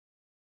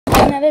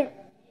another.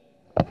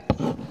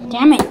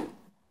 Damn it.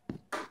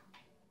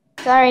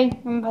 Sorry,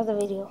 I'm gonna pause the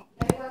video.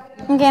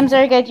 Okay, I'm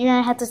sorry guys, you're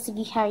gonna have to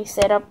see how you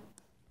set up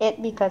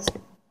it because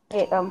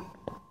it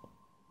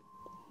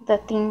the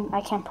thing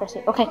I can't press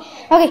it. Okay.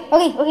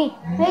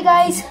 Hey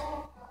guys,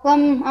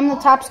 I'm the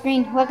top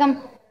screen.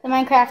 Welcome to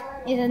Minecraft.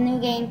 It's a new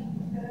game.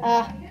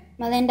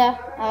 Melinda,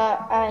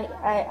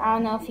 I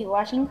don't know if you're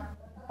watching.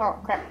 Oh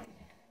crap.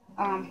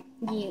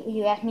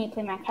 You asked me to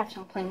play Minecraft,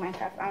 so I'm playing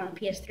Minecraft on a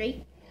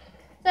PS3.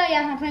 So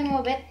yeah, I'm playing a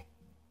little bit.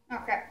 Oh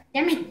crap.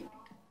 Damn it.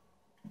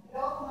 So,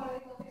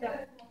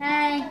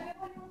 hi.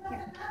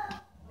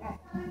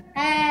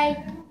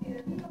 Hi.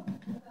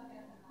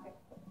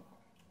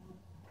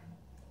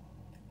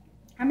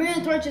 I'm bringing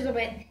the torches a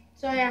bit.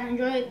 So yeah,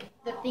 enjoy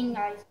the thing,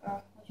 guys.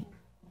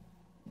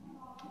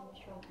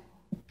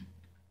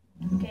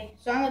 Okay,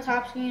 so on the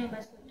top screen,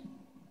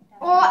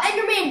 oh,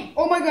 Enderman!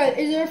 Oh my god,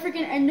 is there a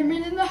freaking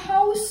Enderman in the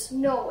house?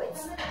 No,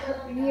 it's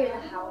near the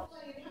house.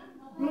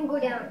 I'm gonna go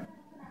down.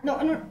 No.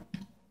 Where'd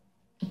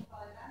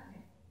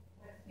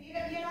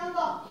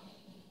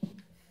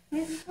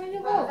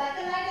you go?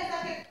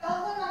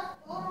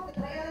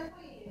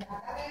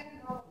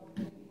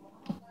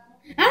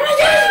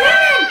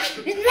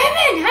 It's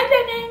Batman! Hi,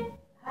 Batman!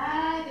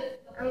 I'm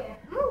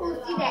gonna go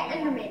see that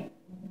Enderman.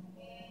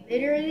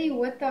 Literally,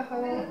 what the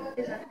hell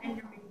is an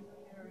Enderman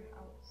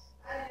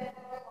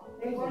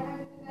in your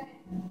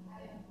house?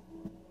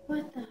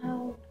 What the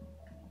hell?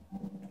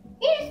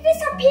 It just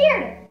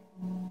disappeared!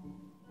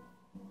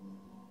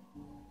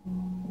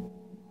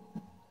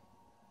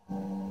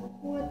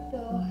 What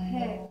the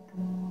heck?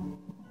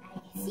 I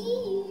see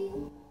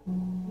you.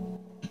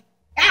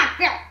 Ah,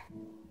 crap!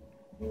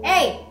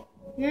 Hey!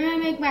 You're gonna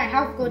make my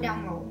house go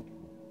down low.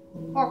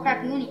 Oh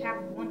crap, you only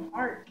have one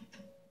heart.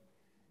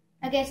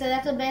 Okay, so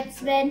that's a bed.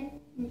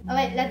 Oh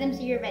wait, let them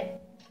see your bed.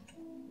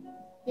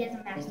 He has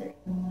a master.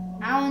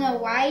 I don't know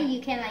why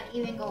you can't like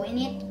even go in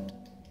it.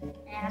 And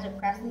it has a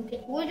crafting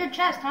table. Where's your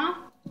chest, huh?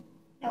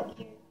 Out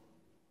here.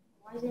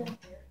 Why is it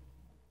up here?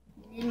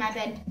 In my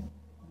bed.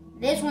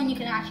 This one you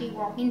can actually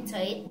walk into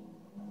it.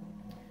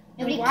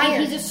 Nobody Why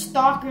cares. he's a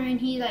stalker and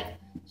he like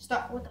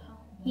what the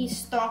hell? He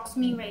stalks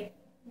me right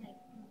like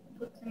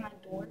puts in my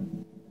door. I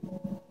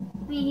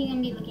mean he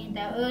can be looking at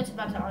that. Oh, it's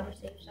about to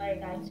autosave. Sorry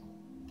guys.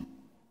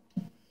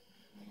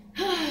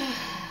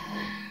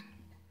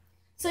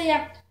 So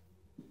yeah.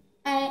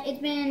 It's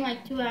been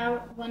like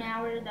 1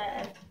 hour that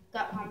I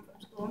got home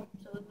from school,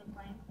 so we've been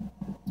playing.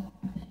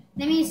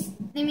 Let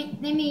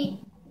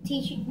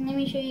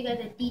me show you guys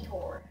a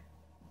detour.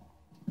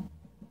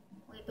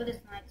 Wait, but it's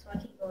night, so I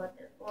can go out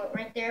there. Well,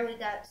 right there we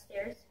got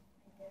stairs.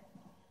 Right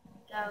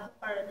there. Got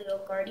our little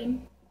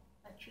garden.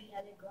 A tree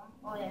has it grown.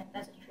 Oh yeah,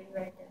 that's a tree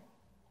right there.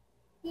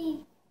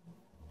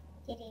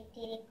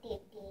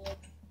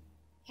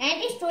 Can I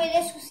destroy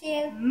this with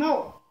you?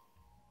 No.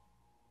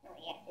 Oh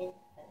yeah.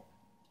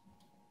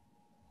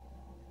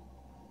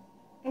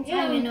 I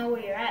don't even know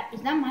where you're at.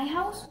 Is that my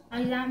house? Or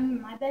is that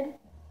my bed?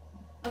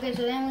 Okay,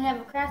 so then we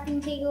have a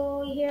crafting table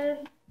over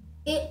here.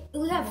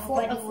 We have a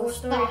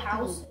four-story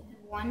house.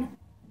 1,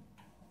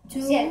 2.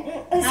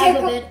 Yeah. I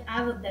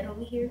have a bed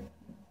over here.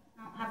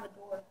 I don't have a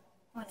door.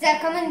 Oh, Zach,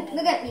 come and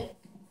look at me.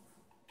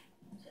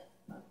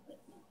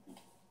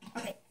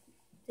 Okay.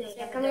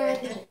 Zach, come here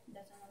with me.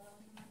 That's another one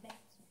of my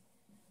beds.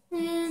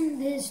 And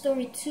this is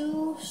story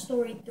 2,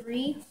 story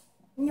 3.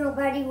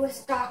 Nobody will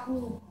stop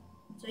me.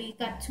 So you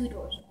got 2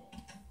 doors.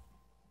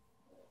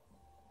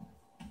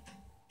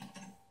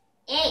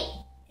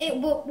 Hey,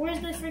 but where's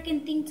the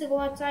freaking thing to go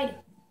outside?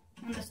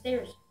 On the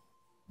stairs.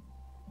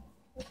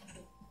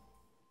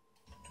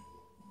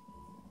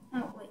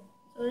 Oh wait.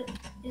 So is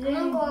I'm it?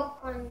 gonna go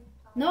up on.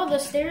 No, the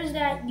stairs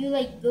that you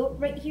like built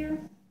right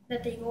here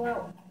that they go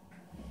out.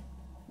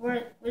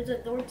 Where's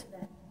the door to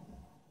that?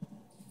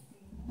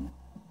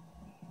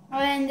 Oh,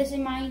 and this is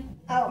my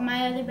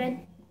other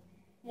bed.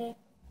 Hey,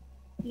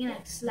 you can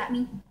like slap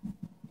me.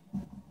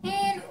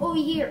 And over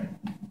here.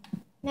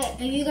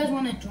 If you guys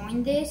want to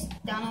join this,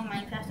 download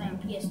Minecraft on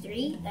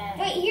PS3.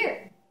 Right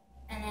here.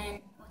 And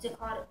then, what's it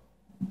called?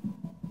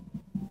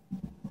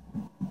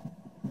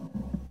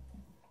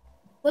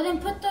 Well, then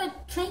put the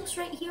planks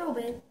right here,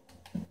 Obed.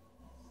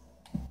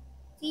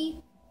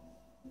 See?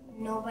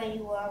 Nobody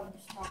will ever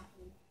stop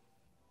me.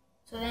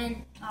 So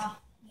then, yeah,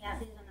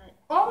 this is another.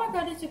 Oh my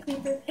god, it's a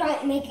creeper.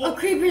 Don't make it. A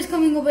creeper's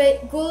coming,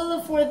 Obed. Go to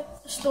the 4th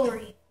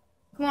story.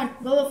 Come on,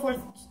 go to the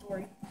 4th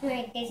story. Where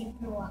it doesn't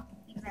blow up.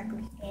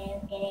 Exactly.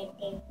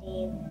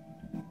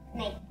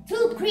 Like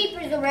 2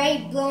 creepers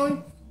already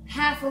blown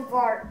half of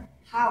our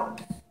house.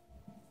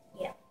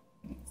 Yeah.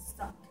 It's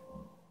stuck.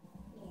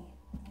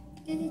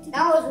 Yeah.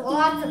 That was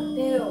lots of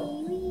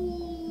build.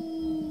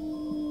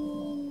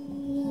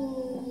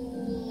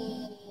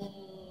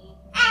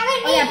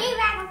 Oh yeah.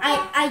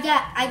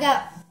 I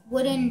got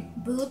wooden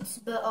boots,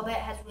 but Obed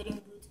has wooden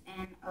boots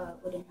and a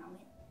wooden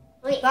helmet.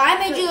 Wait, but I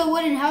made you a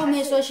wooden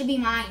helmet, so it should be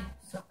mine.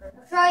 Sucker.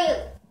 I'll show you.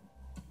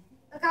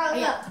 Look how it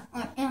looks.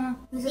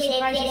 This is a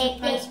surprise.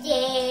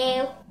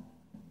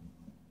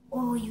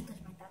 Oh, you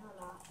touched my dad a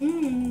lot.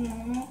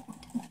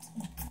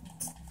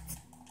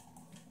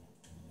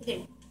 Look at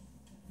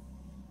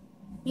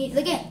me.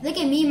 Look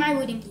at me and my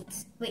wooden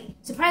geeks. Wait,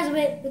 surprise a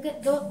bit.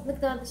 Look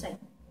the other side.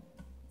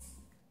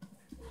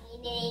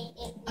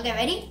 Okay,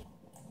 ready?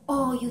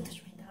 Oh, you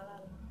touched my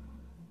talala.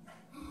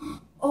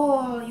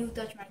 Oh, you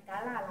touched my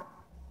talala.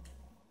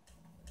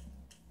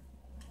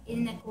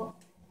 Isn't that cool?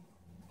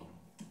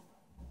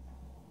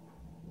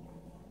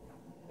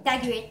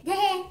 Tag it.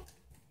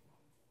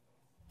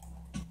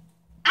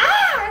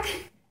 Ah!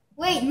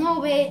 Wait, no,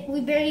 wait.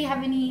 We barely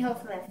have any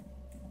health left.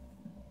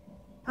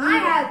 I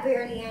have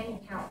barely any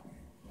health.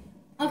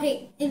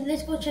 Okay,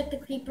 let's go check the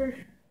creeper.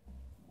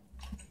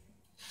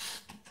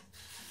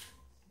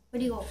 Where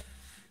do you go?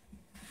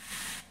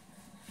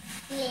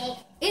 Yeah.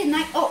 It's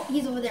night. Oh,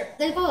 he's over there.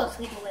 Let's go to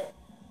sleep a bit.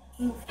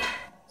 Move.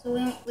 So we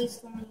don't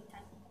waste so many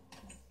time.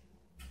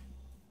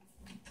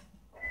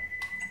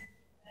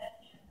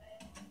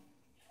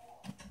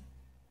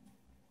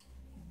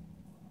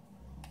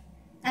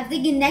 I'm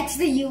thinking next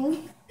to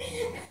you.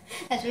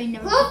 That's why you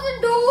never. Close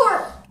the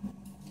door.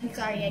 I'm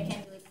sorry, I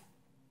can't do it.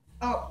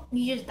 Oh,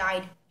 you just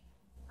died.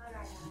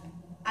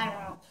 I don't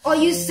know. Oh,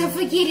 you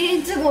suffocated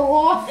into the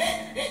wall.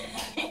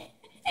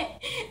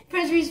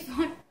 Press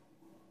respawn.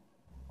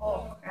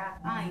 Oh crap!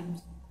 I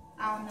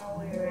don't know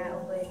where you're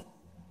at, but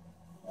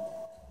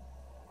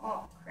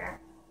oh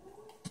crap!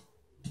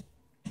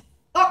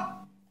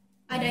 Oh,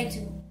 I died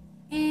too,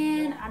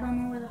 and I don't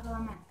know where the hell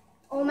I'm at.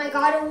 Oh my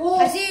god, a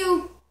wolf. I see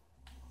you.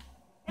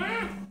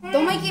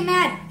 Don't make it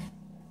mad.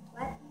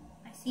 What?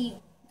 I see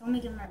you. Don't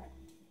make it mad.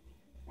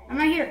 I'm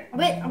right here.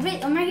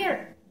 I'm right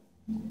here.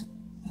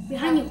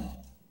 Behind you.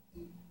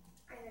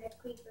 I heard a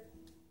creeper.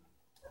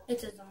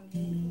 It's a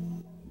zombie.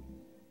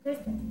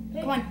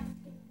 Come on.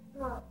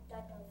 Oh,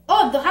 that does.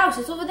 Oh, the house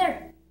is over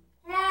there.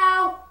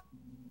 Help!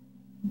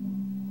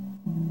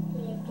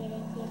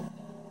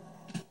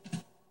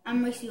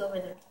 I'm racing over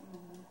there.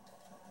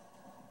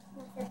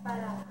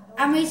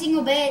 I'm racing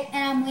a bit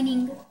and I'm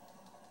winning.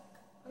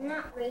 I'm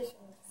not racing,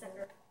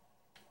 sucker.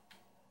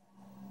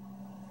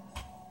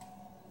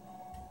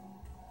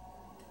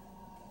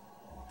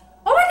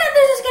 Oh my god,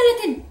 there's a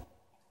skeleton!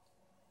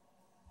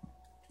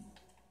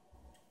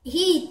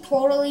 He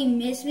totally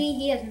missed me.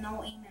 He has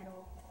no aim at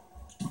all.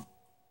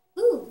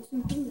 Ooh, there's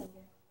some things up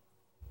there.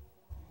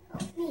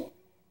 Help me.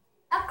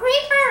 A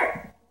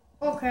creeper!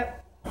 Oh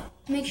crap.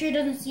 Make sure he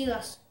doesn't see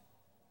us.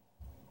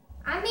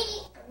 I'm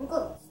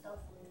good stuff.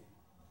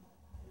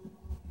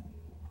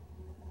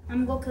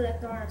 I'm gonna go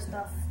collect all our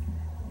stuff.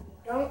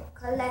 Don't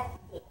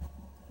collect it.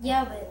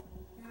 Yeah, but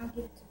I'll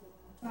give it to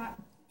you.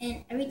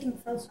 And everything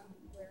fell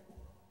somewhere.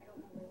 I don't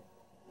know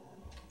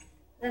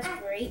where. That's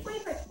great.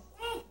 Creeper.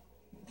 Hey.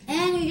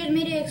 And you just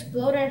made it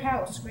explode our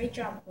house. Great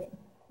job, Whit.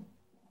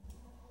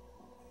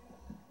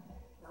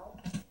 No.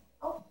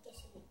 Oh, yes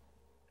it is.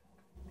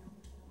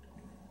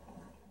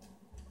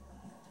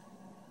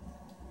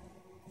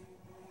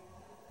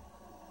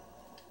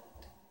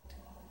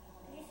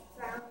 I just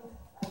found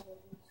a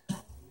little.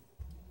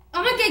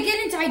 Oh my god, get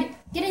inside.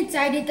 Get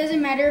inside. It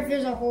doesn't matter if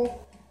there's a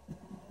hole.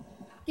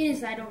 Get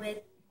inside of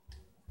it.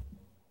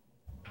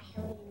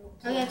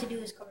 All you have to do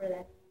is cover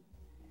that.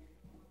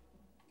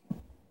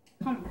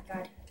 Oh my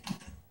god. I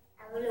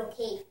have a little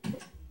cave.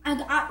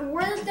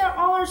 Where did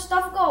all our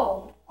stuff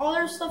go? All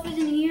our stuff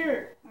isn't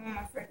here. Oh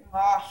my freaking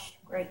gosh.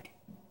 Great.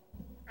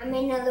 I'm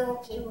in a little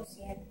cave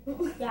here.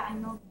 Yeah, I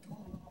know you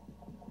told me.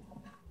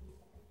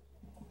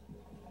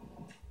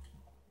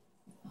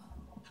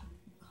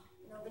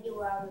 Nobody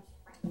will ever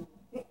find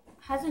me.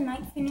 Has the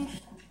night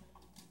finished?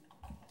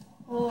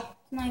 Oh,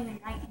 it's not even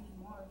night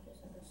anymore. It's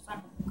just like the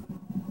sun.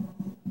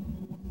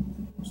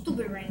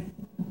 Stupid rain.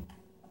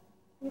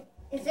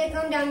 Is they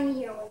come down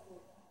here with me?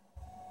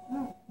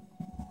 No.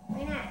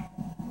 Why not?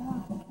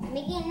 No. I'm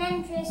making an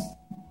entrance.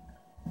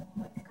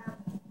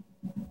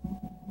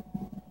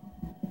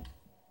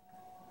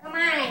 Come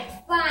on, it's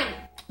fun.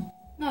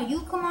 No,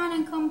 you come on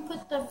and come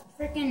put the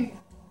freaking.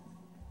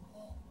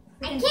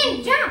 I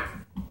can't jump.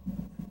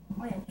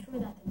 Oh yeah, destroy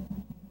that thing.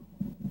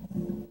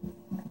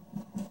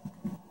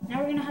 Now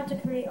we're gonna have to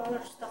create all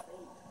our stuff.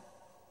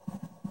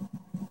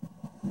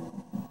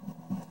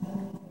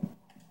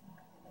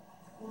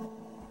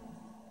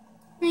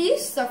 You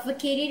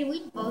suffocated.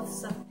 We both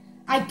suffocated.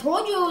 I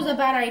told you it was a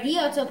bad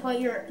idea to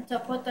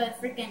put the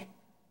freaking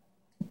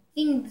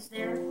things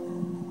there.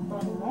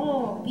 But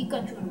no,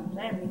 Pikachu knows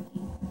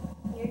everything.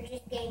 You're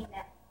just getting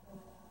that.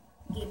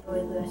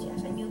 Gabriel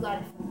Iglesias, and you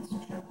got it from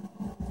Mr. Show.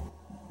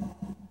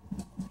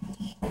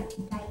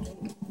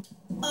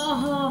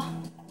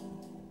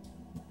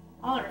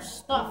 All our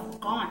stuff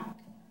gone.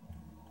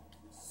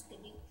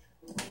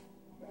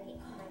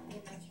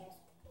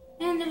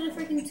 And there's a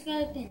freaking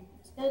skeleton.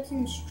 The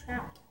skeleton's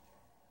trapped.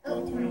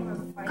 Oh,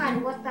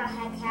 God, what the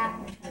heck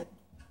happened?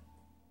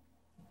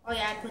 Oh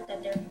yeah, I put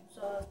that there.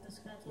 So the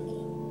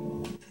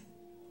skeleton.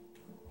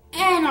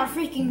 And our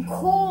freaking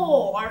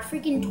coal, our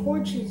freaking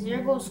torches.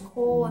 There goes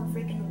coal and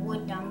freaking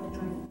wood down the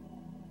drain.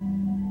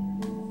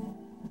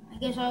 I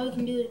guess all we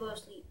can do is go to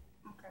sleep.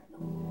 Okay.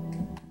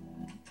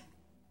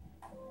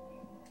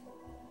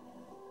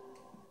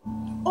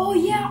 Oh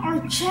yeah,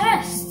 our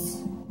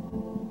chests.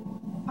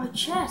 Our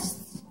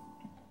chests.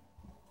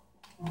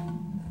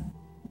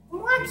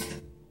 What? Just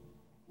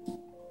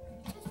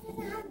doesn't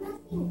have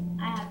nothing.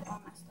 I have all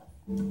my stuff.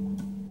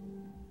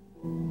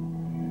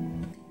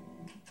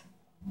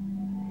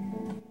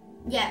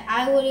 Yeah,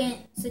 I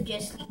wouldn't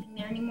suggest sleeping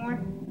there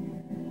anymore.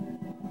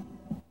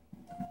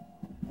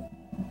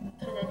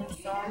 Because I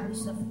think you're already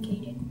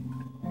suffocated.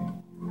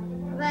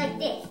 Like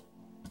this.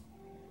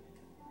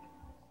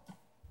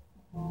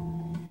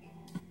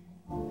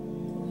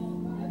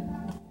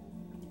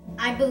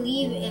 I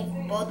believe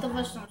if both of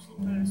us don't sleep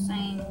in the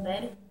same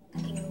bed, I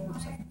think we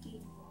won't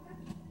suffocate.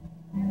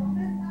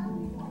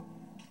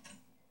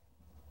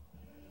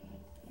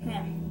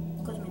 Yeah,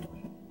 close my door.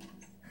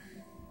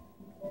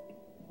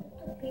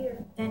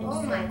 Here. That is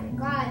Oh my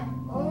god.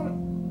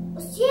 Oh,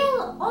 see,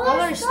 all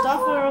our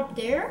stuff are up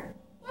there?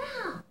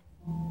 Yeah.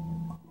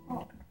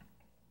 Oh,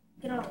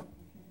 get out.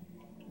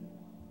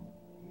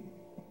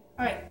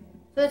 Alright,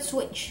 so let's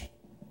switch.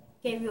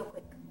 Okay, real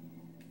quick.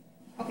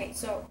 Okay,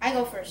 so I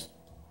go first.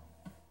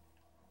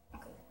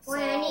 Okay, so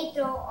Well, I need to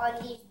throw all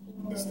these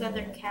things. this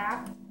leather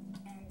cap,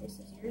 and this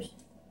is yours.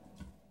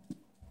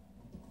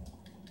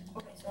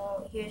 Okay,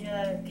 so here's your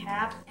leather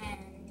cap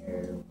and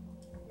your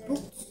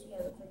boots. Yeah,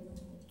 those are your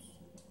boots.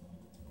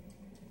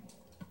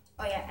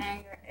 Oh yeah,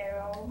 and your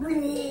arrow. And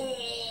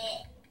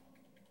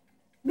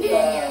your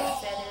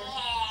feathers.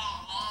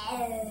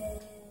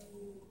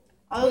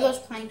 All of those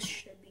planks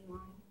should be mine.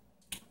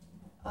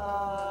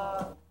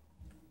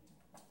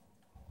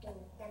 Them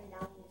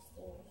down the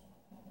stairs.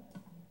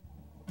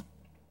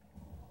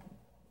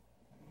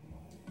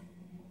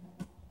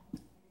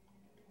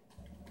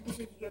 This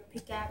is your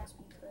pickaxe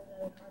because I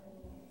hardly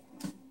use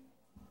mine.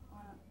 Oh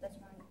no, that's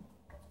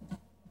mine.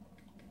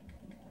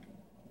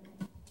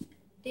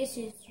 This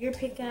is your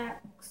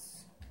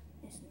pickaxe.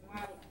 This is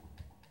mine.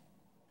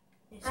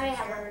 This I is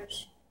have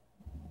yours.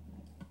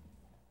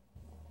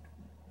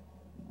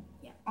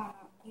 Yeah, oh no,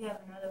 you have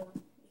another one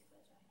because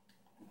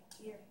I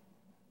here.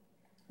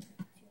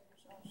 It's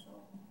yours also.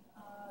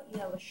 You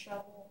have a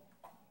shovel.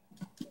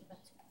 Yeah,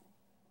 that's it.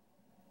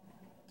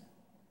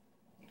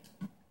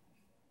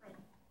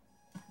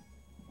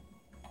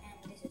 And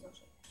this is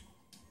also yours.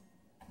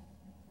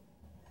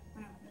 Oh,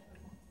 no, that's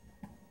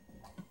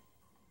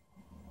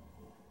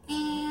mine.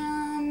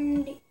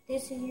 And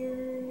this is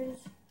yours.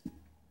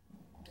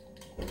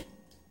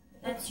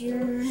 That's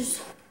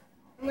yours.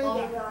 I'm gonna Oh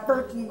get my all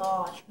freaking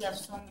gosh, we have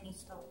so many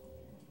stuff.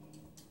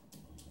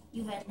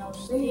 You had no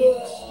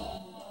sticks.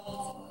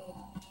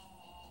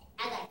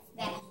 I got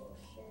special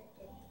shit.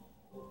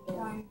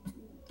 1, 2,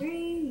 3.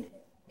 You had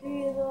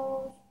 3 of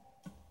those.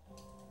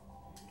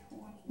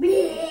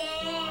 20.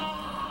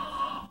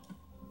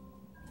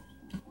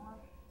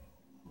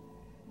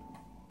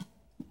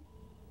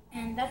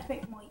 And that's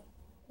pretty much.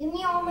 Give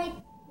me all my.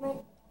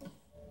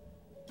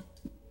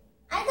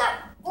 I got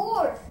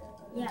 4.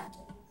 Yeah.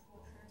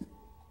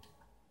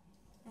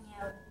 And you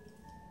have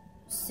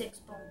 6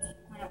 bones.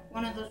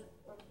 One of those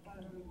bones are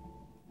mine.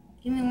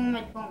 Give me one of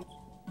my bones.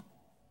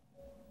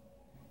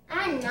 I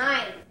had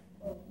 9.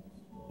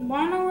 Why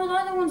don't know where the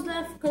other ones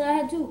left? Because I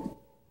had 2.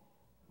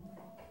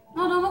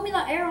 No, don't give me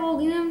the arrow.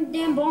 Give me them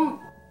damn bone.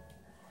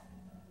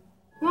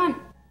 Come on.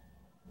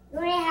 You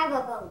already have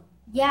a bone.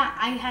 Yeah,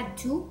 I had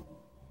 2.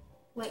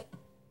 Wait.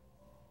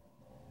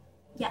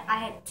 Yeah, I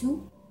had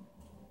 2.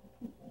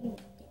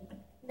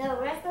 The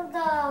rest of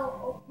the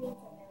openings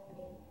are down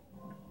there.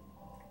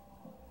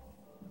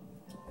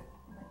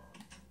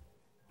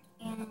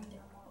 And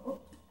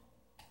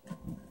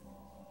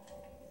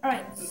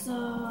alright,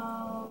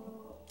 so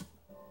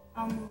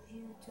I'll move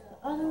you to the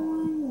other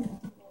one.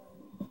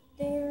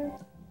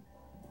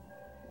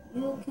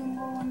 You can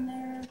go in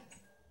there.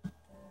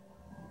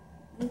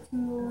 You can go in there. You can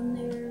go in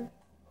there.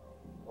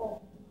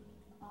 Oh,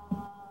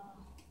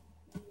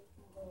 You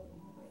can go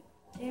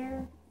right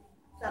there.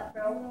 what's up,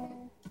 bro?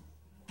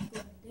 Go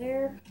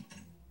there.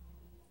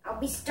 I'll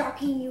be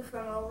stalking you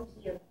from over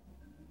here.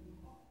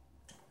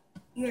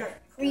 You're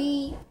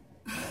free.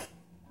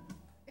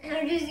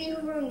 I'll just see you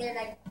from there,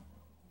 like.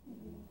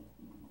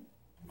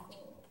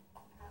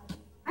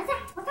 What's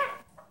that? What's that?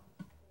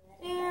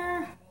 There. I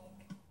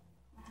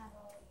have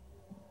all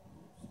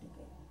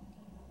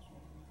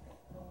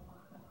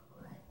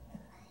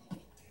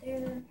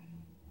there.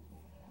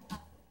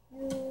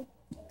 You.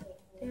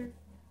 There.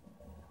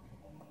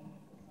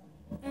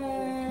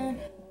 And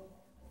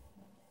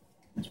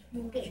that's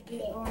pretty much it.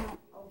 Oh no.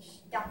 I'll be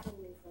stalking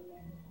you from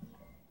there.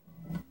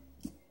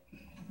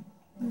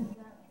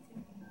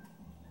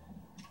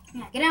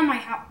 Yeah, get out of my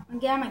house.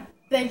 Get out of my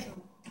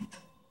bedroom.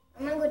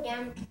 I'm gonna go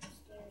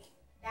downstairs,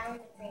 down the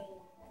drain.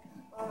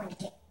 Oh my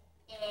god.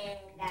 And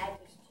I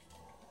just.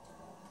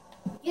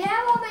 You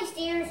have all my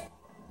stairs.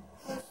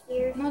 Those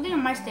stairs. No, they're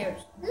my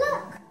stairs.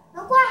 Look!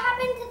 Look what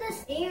happened to the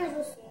stairs.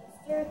 The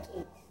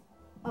staircase.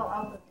 Oh,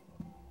 I'll go.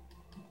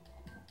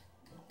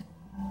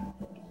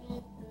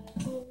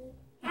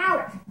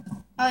 Ouch!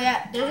 Oh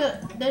yeah,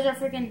 there's a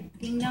freaking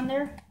thing down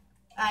there,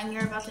 and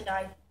you're about to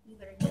die. You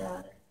better get out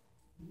of there.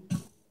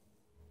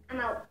 I'm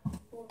out.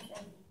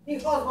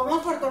 Hijos,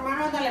 vamos por tu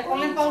hermano, dale,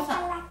 ponle pausa.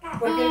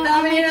 Porque ahorita va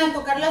a venir a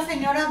tocar las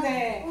señoras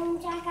de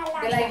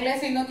Chacalaca. la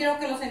iglesia y no quiero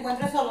que los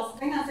encuentres solos.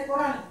 Venga, se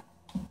corran.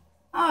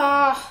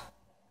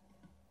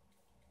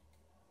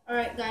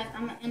 Alright guys,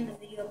 I'm gonna end the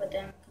video but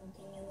then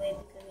continue it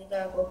because we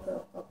gotta go pick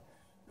up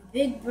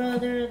Big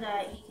Brother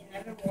that he can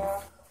never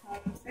walk home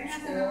from Venga,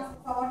 school.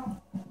 por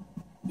favor.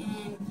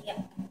 And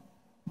yeah.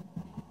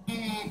 And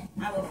then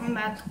I will come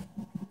back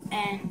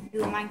and do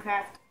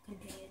Minecraft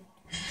continued.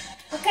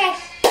 Okay,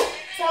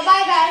 so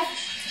bye guys.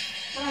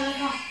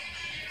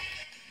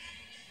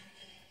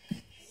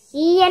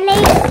 See you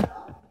later.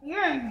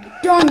 You're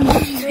done.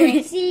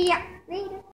 See ya.